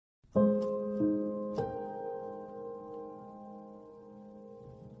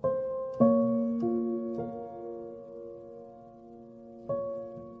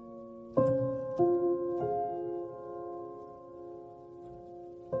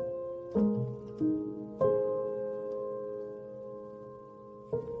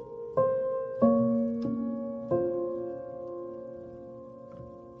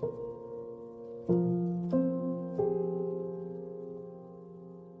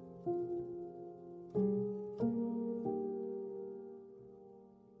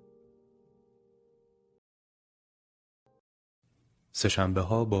شنبه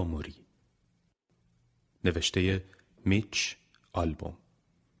ها با موری. نوشته میچ آلبوم.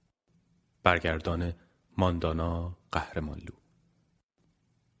 برگردان ماندانا قهرمانلو.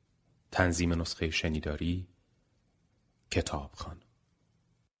 تنظیم نسخه شنیداری کتابخوان.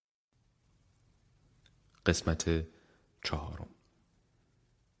 قسمت چهارم.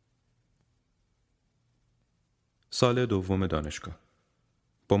 سال دوم دانشگاه.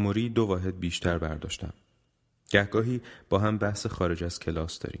 با موری 2 واحد بیشتر برداشتم. گهگاهی با هم بحث خارج از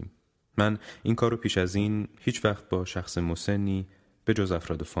کلاس داریم. من این کارو پیش از این هیچ وقت با شخص مسنی به جز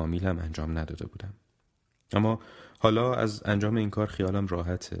افراد فامیلم انجام نداده بودم. اما حالا از انجام این کار خیالم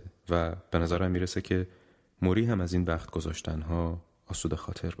راحته و به نظرم میرسه که موری هم از این وقت گذاشتنها آسوده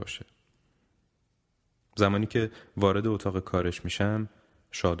خاطر باشه. زمانی که وارد اتاق کارش میشم،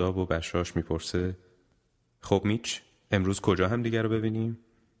 شاداب و بشاش میپرسه: خب میچ، امروز کجا هم دیگر رو ببینیم؟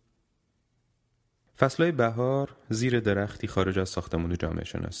 فصلهای بهار زیر درختی خارج از ساختمان جامعه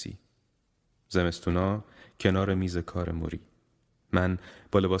شناسی. زمستونا کنار میز کار موری. من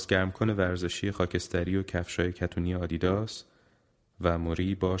با لباس گرمکن ورزشی خاکستری و کفشای کتونی آدیداس و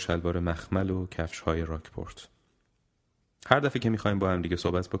موری با شلوار مخمل و کفشهای راکپورت. هر دفعه که میخوایم با هم دیگه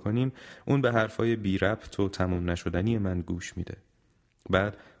صحبت بکنیم، اون به حرفای بی ربط و تموم نشدنی من گوش میده.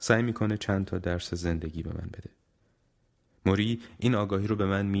 بعد سعی میکنه چند تا درس زندگی به من بده. موری این آگاهی رو به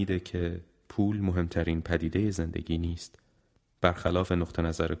من میده که پول مهمترین پدیده زندگی نیست، برخلاف نقطه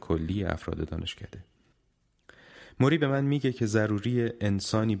نظر کلی افراد دانشکده. موری به من میگه که ضروری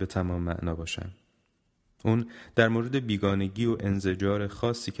انسانی به تمام معنا باشم. اون در مورد بیگانگی و انزجار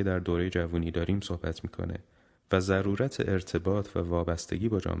خاصی که در دوره جوانی داریم صحبت میکنه و ضرورت ارتباط و وابستگی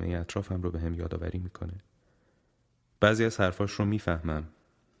با جامعه اطرافم رو به هم یادآوری میکنه. بعضی از حرفاش رو میفهمم،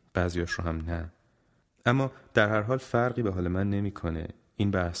 بعضیاش رو هم نه. اما در هر حال فرقی به حال من نمیکنه.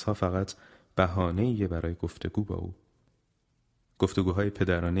 این بحث ها فقط بهانه‌ایه برای گفتگو با او. گفتگوهای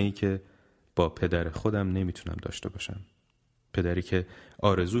پدرانه‌ای که با پدر خودم نمیتونم داشته باشم. پدری که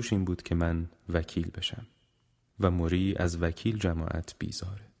آرزوش این بود که من وکیل بشم و موری از وکیل جماعت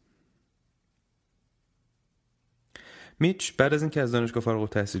بیزاره. میچ، بعد از اینکه از دانشگاه فارغ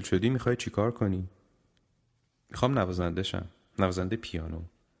التحصیل شدی میخوای چی کار کنی؟ میخوام نوازنده شم. نوازنده پیانو.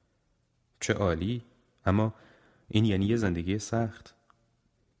 چه عالی. اما این یعنی یه زندگی سخت.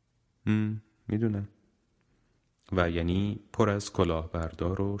 میدونم. و یعنی پر از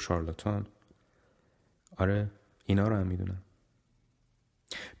کلاهبردار و شارلاتان. آره، اینا رو هم میدونم.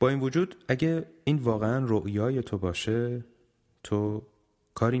 با این وجود اگه این واقعا رؤیای تو باشه، تو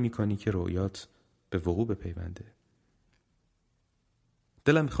کاری میکنی که رؤیات به وقوع بپیونده.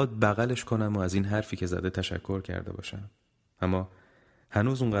 دلم میخواد بغلش کنم و از این حرفی که زده تشکر کرده باشم، اما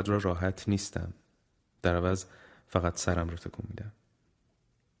هنوز اونقدر راحت نیستم. در عوض فقط سرم رو تکون میدم.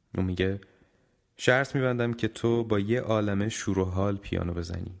 اون میگه: شرط میبندم که تو با یه عالمه شور و حال پیانو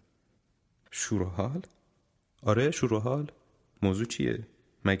بزنی. شور و حال؟ آره، شور و حال. موضوع چیه؟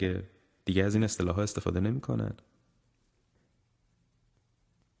 مگه دیگه از این اصطلاح‌ها استفاده نمی‌کنن؟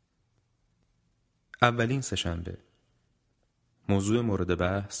 اولین سه‌شنبه. موضوع مورد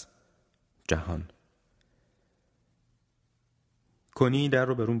بحث: جهان. کنی در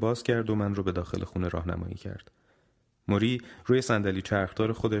رو برون باز کرد و من رو به داخل خونه راهنمایی کرد. موری روی صندلی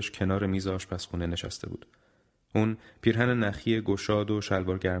چرخدار خودش کنار میز آشپزخونه نشسته بود. اون پیرهن نخی گشاد و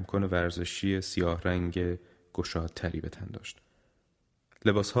شلوار گرمکن ورزشی سیاه رنگ گشادتری به تن داشت.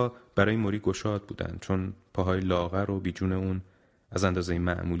 لباسها برای موری گشاد بودن چون پاهای لاغر و بیجون اون از اندازه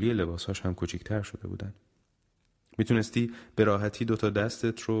معمولی لباسهاش هم کوچیک‌تر شده بودن. میتونستی به راحتی 2 تا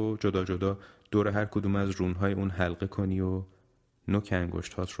دستت رو جدا جدا دور هر کدوم از رونهای اون حلقه کنی و نوک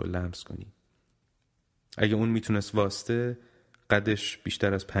انگشتات رو لمس کنی. اگه اون میتونست واسطه، قدش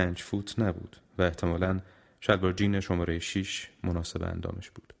بیشتر از 5 فوت نبود و احتمالاً شلوار جین شماره 6 مناسب اندامش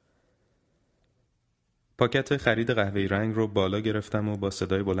بود. پاکت خرید قهوه‌ای رنگ رو بالا گرفتم و با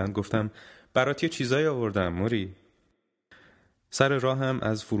صدای بلند گفتم: برات یه چیزایی آوردم موری. سر راه هم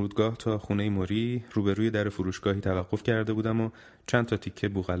از فرودگاه تا خونه موری روبروی در فروشگاهی توقف کرده بودم و چند تا تیکه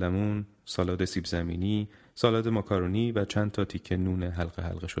بوقلمون، سالاد سیب زمینی، سالاد ماکارونی و چند تا تیکه نون حلقه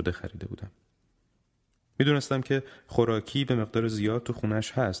حلقه شده خریده بودم. میدونستم که خوراکی به مقدار زیاد تو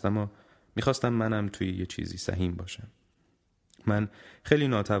خونش هست، اما میخواستم منم توی یه چیزی سهیم باشم. من خیلی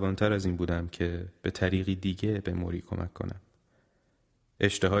ناتوانتر از این بودم که به طریقی دیگه به موری کمک کنم.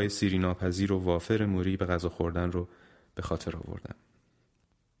 اشتهای سیری ناپذیر و وافر موری به غذا خوردن رو به خاطر آوردم.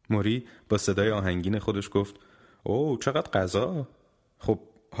 موری با صدای آهنگین خودش گفت: اوه چقدر غذا! خب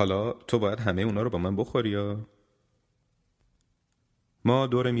حالا تو باید همه اونا رو با من بخوری یا؟ ما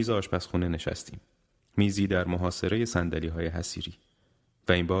دور میز آشپزخونه نشستیم. میزی در محاصره صندلی‌های حصیری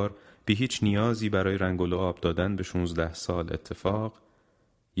و این بار بی هیچ نیازی برای رنگ و لعاب دادن به 16 سال اتفاق،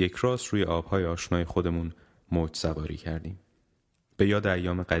 یک راست روی آبهای آشنای خودمون موج سواری کردیم. به یاد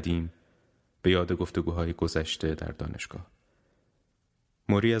ایام قدیم، به یاد گفتگوهای گذشته در دانشگاه.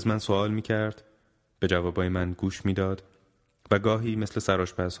 موری از من سوال می‌کرد، به جوابای من گوش می‌داد و گاهی مثل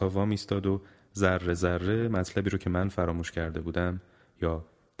سرآشپزها وامی ایستاد و ذره ذره مطلبی رو که من فراموش کرده بودم یا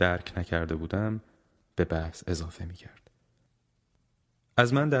درک نکرده بودم به بحث اضافه می‌کرد.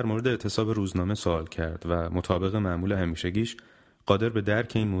 از من در مورد اعتصاب روزنامه سوال کرد و مطابق معمول همیشگیش قادر به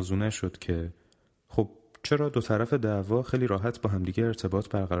درک این موضوع نشد که خب چرا دو طرف دعوا خیلی راحت با همدیگه ارتباط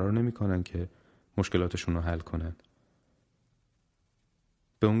برقرار نمی‌کنن که مشکلاتشون رو حل کنن.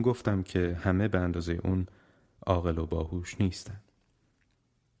 به اون گفتم که همه به اندازه اون عاقل و باهوش نیستن.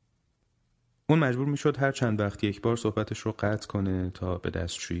 اون مجبور میشد هر چند وقت یک بار صحبتش رو قطع کنه تا به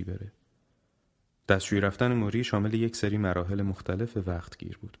دستشویی بره. دستشویی رفتن موری شامل یک سری مراحل مختلف وقت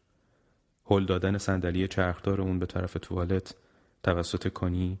گیر بود. هل دادن صندلی چرخدار اون به طرف توالت توسط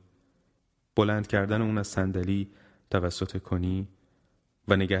کنی، بلند کردن اون از صندلی توسط کنی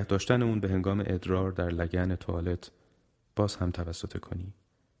و نگه داشتن اون به هنگام ادرار در لگن توالت باز هم توسط کنی.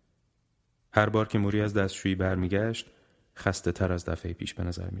 هر بار که موری از دستشویی برمیگشت خسته تر از دفعه پیش به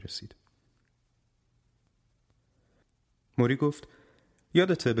نظر می رسید. موری گفت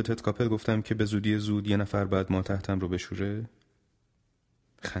یادته به تد کاپل گفتم که به زودی زود یه نفر باید ما تحتم رو بشوره؟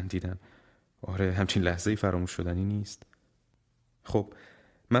 خندیدم. آره، همچین لحظه‌ای فراموش شدنی نیست. خب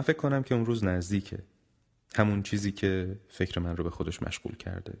من فکر کنم که اون روز نزدیکه. همون چیزی که فکر من رو به خودش مشغول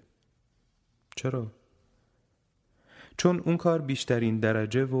کرده. چرا؟ چون اون کار بیشترین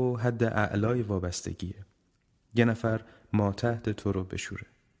درجه و حد اعلای وابستگیه. یه نفر ما تحت تو رو بشوره.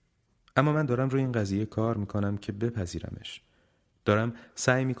 اما من دارم روی این قضیه کار میکنم که بپذیرمش. دارم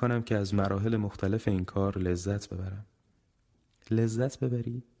سعی میکنم که از مراحل مختلف این کار لذت ببرم. لذت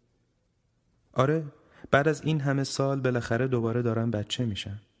ببری؟ آره، بعد از این همه سال بالاخره دوباره دارم بچه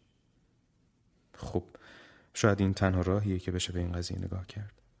میشم. خب شاید این تنها راهیه که بشه به این قضیه نگاه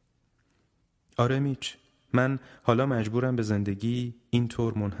کرد. آره میچ، من حالا مجبورم به زندگی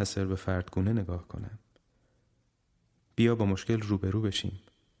اینطور منحصر به فردگونه نگاه کنم. بیا با مشکل روبرو بشیم.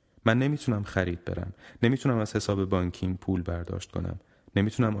 من نمیتونم خرید برم، نمیتونم از حساب بانکیم پول برداشت کنم،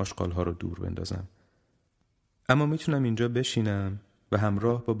 نمیتونم آشغالها رو دور بندازم. اما میتونم اینجا بشینم و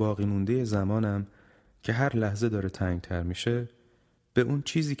همراه با باقی مونده زمانم که هر لحظه داره تنگتر میشه به اون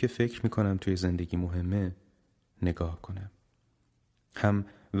چیزی که فکر میکنم توی زندگی مهمه نگاه کنم. هم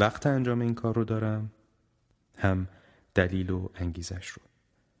وقت انجام این کار رو دارم، هم دلیل و انگیزش رو.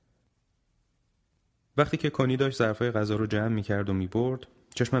 وقتی که کنی داشت ظرفای غذا رو جمع میکرد و میبرد،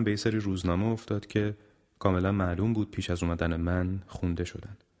 چشمم به یه سری روزنامه افتاد که کاملا معلوم بود پیش از اومدن من خونده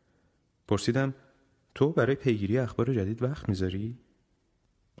شدن. پرسیدم تو برای پیگیری اخبار جدید وقت میذاری؟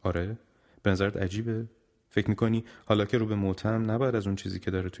 آره، به نظرت عجیبه؟ فکر میکنی حالا که رو به موتم نباید از اون چیزی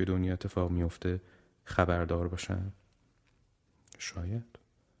که داره توی دنیا اتفاق میفته خبردار باشم؟ شاید.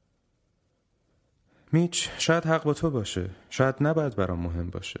 میچ، شاید حق با تو باشه. شاید نباید برام مهم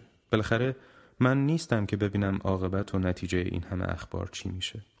باشه. بالاخره من نیستم که ببینم عاقبت و نتیجه این همه اخبار چی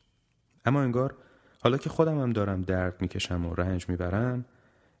میشه. اما انگار حالا که خودم هم دارم درد میکشم و رنج میبرم،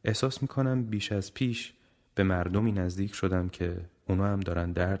 احساس میکنم بیش از پیش به مردمی نزدیک شدم که اونا هم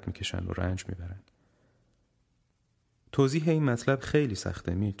دارن درد میکشن و رنج میبرن. توضیح این مطلب خیلی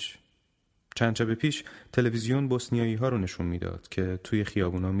سخته میچ. چند شب پیش تلویزیون بوسنیایی ها رو نشون میداد که توی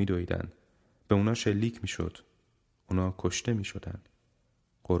خیابونا میدویدن. به اونا شلیک میشد. اونا کشته میشدن.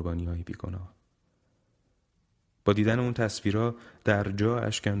 قربانی های بیگناه. با دیدن اون تصویرها در جا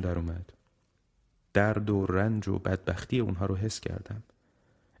اشکم در اومد. درد و رنج و بدبختی اونها رو حس کردم.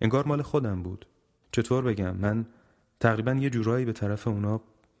 انگار مال خودم بود. چطور بگم، من تقریبا یه جورایی به طرف اونا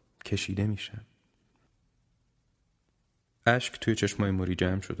کشیده میشم. اشک توی چشمای موری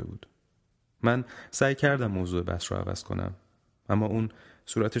جمع شده بود. من سعی کردم موضوع بحث رو عوض کنم، اما اون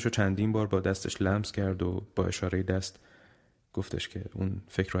صورتش رو چندین بار با دستش لمس کرد و با اشاره دست گفتش که اون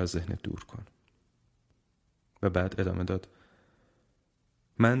فکر رو از ذهنت دور کن. و بعد ادامه داد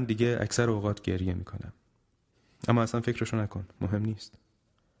من دیگه اکثر اوقات گریه میکنم، اما اصلا فکرشو نکن، مهم نیست.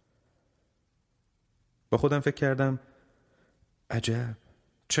 با خودم فکر کردم عجب،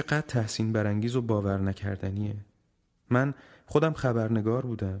 چقدر تحسین برانگیز و باور نکردنیه. من خودم خبرنگار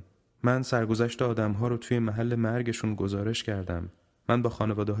بودم. من سرگذشت آدم‌ها رو توی محل مرگشون گزارش کردم. من با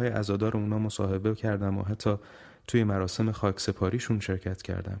خانواده‌های عزادار اونا مصاحبه کردم و حتی توی مراسم خاکسپاریشون شرکت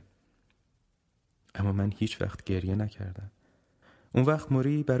کردم. اما من هیچ وقت گریه نکردم. اون وقت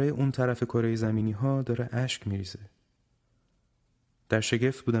موری برای اون طرف کره زمینی ها داره اشک میریزه. در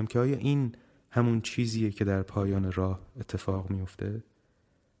شگفت بودم که آیا این همون چیزیه که در پایان راه اتفاق میفته؟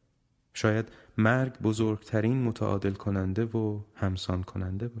 شاید مرگ بزرگترین متعادل کننده و همسان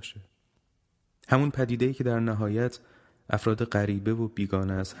کننده باشه. همون پدیده‌ای که در نهایت افراد غریبه و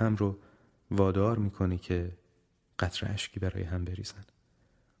بیگانه از هم رو وادار میکنه که قطره اشکی برای هم بریزن.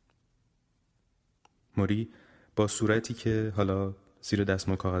 موری با صورتی که حالا زیر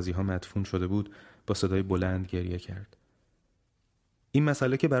دستمال کاغذی ها مدفون شده بود با صدای بلند گریه کرد. این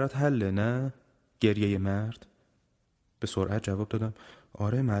مسئله که برات حله نه؟ گریه مرد؟ به سرعت جواب دادم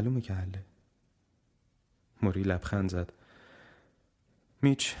آره معلومه که حله. موری لبخند زد.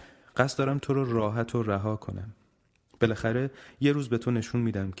 میچ، قصد دارم تو رو راحت و رها کنم. بالاخره یه روز به تو نشون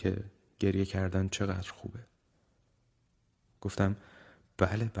میدم که گریه کردن چقدر خوبه. گفتم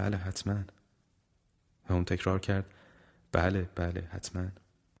بله بله حتما. و اون تکرار کرد بله بله حتما.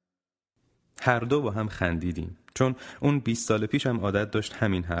 هر دو با هم خندیدیم، چون اون 20 سال پیش هم عادت داشت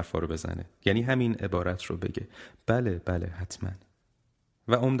همین حرفا رو بزنه، یعنی همین عبارت رو بگه بله بله حتما.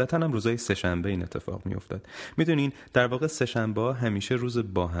 و عمدتاً هم روزای سه‌شنبه این اتفاق میافتاد. میدونین در واقع سه‌شنبه همیشه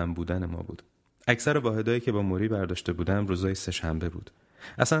روز با هم بودن ما بود. اکثر واحدایی که با موری برداشته بودم روزای سه‌شنبه بود.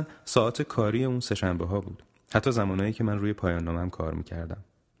 اصلا ساعت کاری اون سه‌شنبه ها بود. حتی زمانایی که من روی پایان نامه‌ام کار میکردم.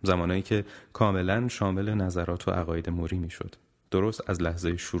 زمانایی که کاملا شامل نظرات و عقاید موری میشد. درست از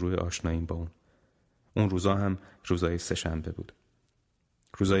لحظه شروع آشناییم با اون. اون روزا هم روزای سه‌شنبه بود.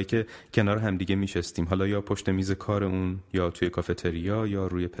 روزایی که کنار همدیگه میشستیم، حالا یا پشت میز کار اون، یا توی کافتریا، یا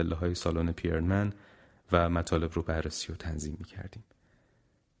روی پله‌های سالن پیرمن و مطالب رو بررسی و تنظیم میکردیم.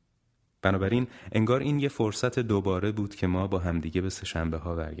 بنابراین انگار این یه فرصت دوباره بود که ما با همدیگه به سه‌شنبه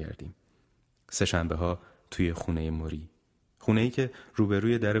ها برگردیم. سه‌شنبه ها توی خونه موری. خونه‌ای که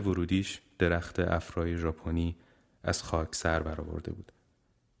روبروی در ورودیش درخت افرای ژاپنی از خاک سر برآورده بود.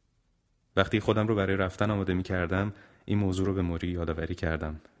 وقتی خودم رو برای رفتن آماده می‌کردم، این موضوع رو به موری یادآوری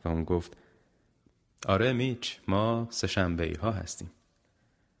کردم و اون گفت آره میچ، ما سه‌شنبه‌ای ها هستیم.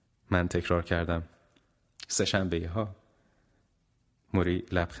 من تکرار کردم سه‌شنبه‌ای ها. موری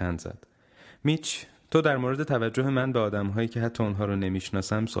لبخند زد. میچ، تو در مورد توجه من به آدم‌هایی که حتی اونها رو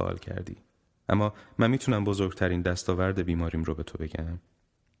نمیشناسم سوال کردی. اما من میتونم بزرگترین دستاورد بیماریم رو به تو بگم.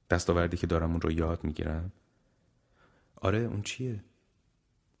 دستاوردی که دارم اون رو یاد میگیرم. آره اون چیه؟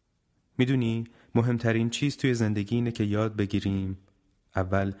 میدونی مهمترین چیز توی زندگی اینه که یاد بگیریم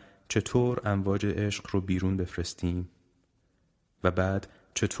اول چطور امواج عشق رو بیرون بفرستیم و بعد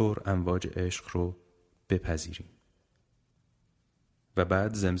چطور امواج عشق رو بپذیریم. و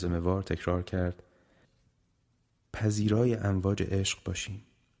بعد زمزمه وار تکرار کرد پذیرای امواج عشق باشیم.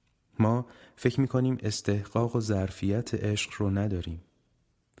 ما فکر میکنیم استحقاق و ظرفیت عشق رو نداریم.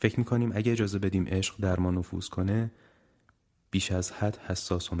 فکر میکنیم اگه اجازه بدیم عشق در ما نفوذ کنه بیش از حد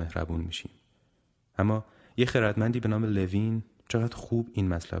حساس و مهربون میشیم. اما یه خردمندی به نام لوین چقدر خوب این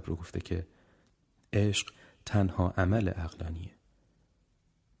مطلب رو گفته که عشق تنها عمل عقلانیه.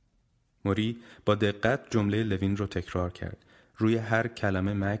 موری با دقت جمله لوین رو تکرار کرد. روی هر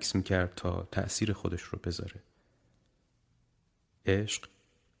کلمه مکث میکرد تا تأثیر خودش رو بذاره. عشق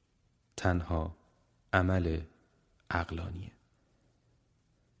تنها عمل عقلانیه.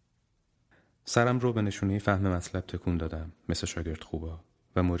 سرم رو به نشونه فهم مطلب تکون دادم مثل شاگرد خوبا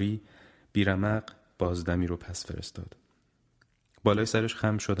و موری بیرمق بازدمی رو پس فرستاد. بالای سرش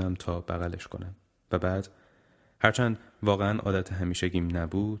خم شدم تا بغلش کنم و بعد هرچند واقعا عادت همیشگیم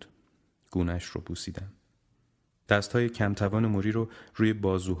نبود گونه‌اش رو بوسیدم. دستهای کمتوان موری رو روی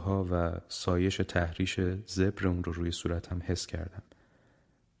بازوها و سایش تحریش زبر اون رو روی صورتم حس کردم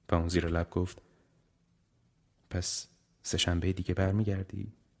و اون زیر لب گفت پس سه‌شنبه دیگه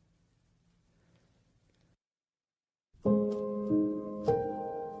برمیگردی؟